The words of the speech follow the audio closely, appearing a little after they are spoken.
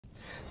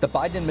The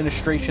Biden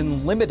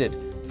administration limited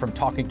from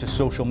talking to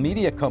social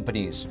media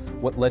companies,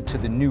 what led to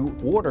the new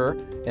order,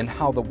 and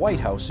how the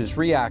White House is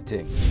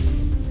reacting.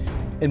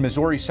 In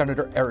Missouri,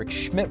 Senator Eric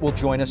Schmitt will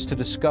join us to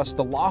discuss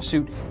the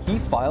lawsuit he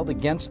filed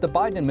against the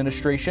Biden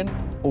administration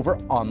over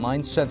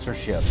online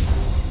censorship.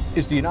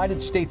 Is the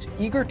United States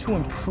eager to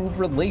improve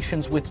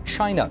relations with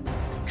China?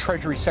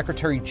 Treasury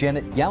Secretary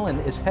Janet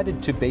Yellen is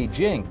headed to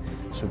Beijing.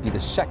 This would be the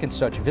second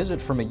such visit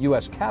from a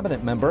U.S.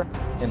 cabinet member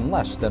in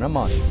less than a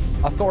month.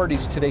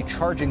 Authorities today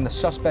charging the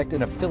suspect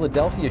in a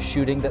Philadelphia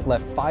shooting that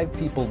left 5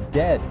 people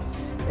dead,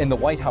 and the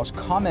White House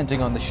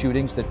commenting on the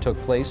shootings that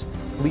took place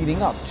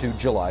leading up to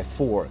July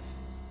 4th.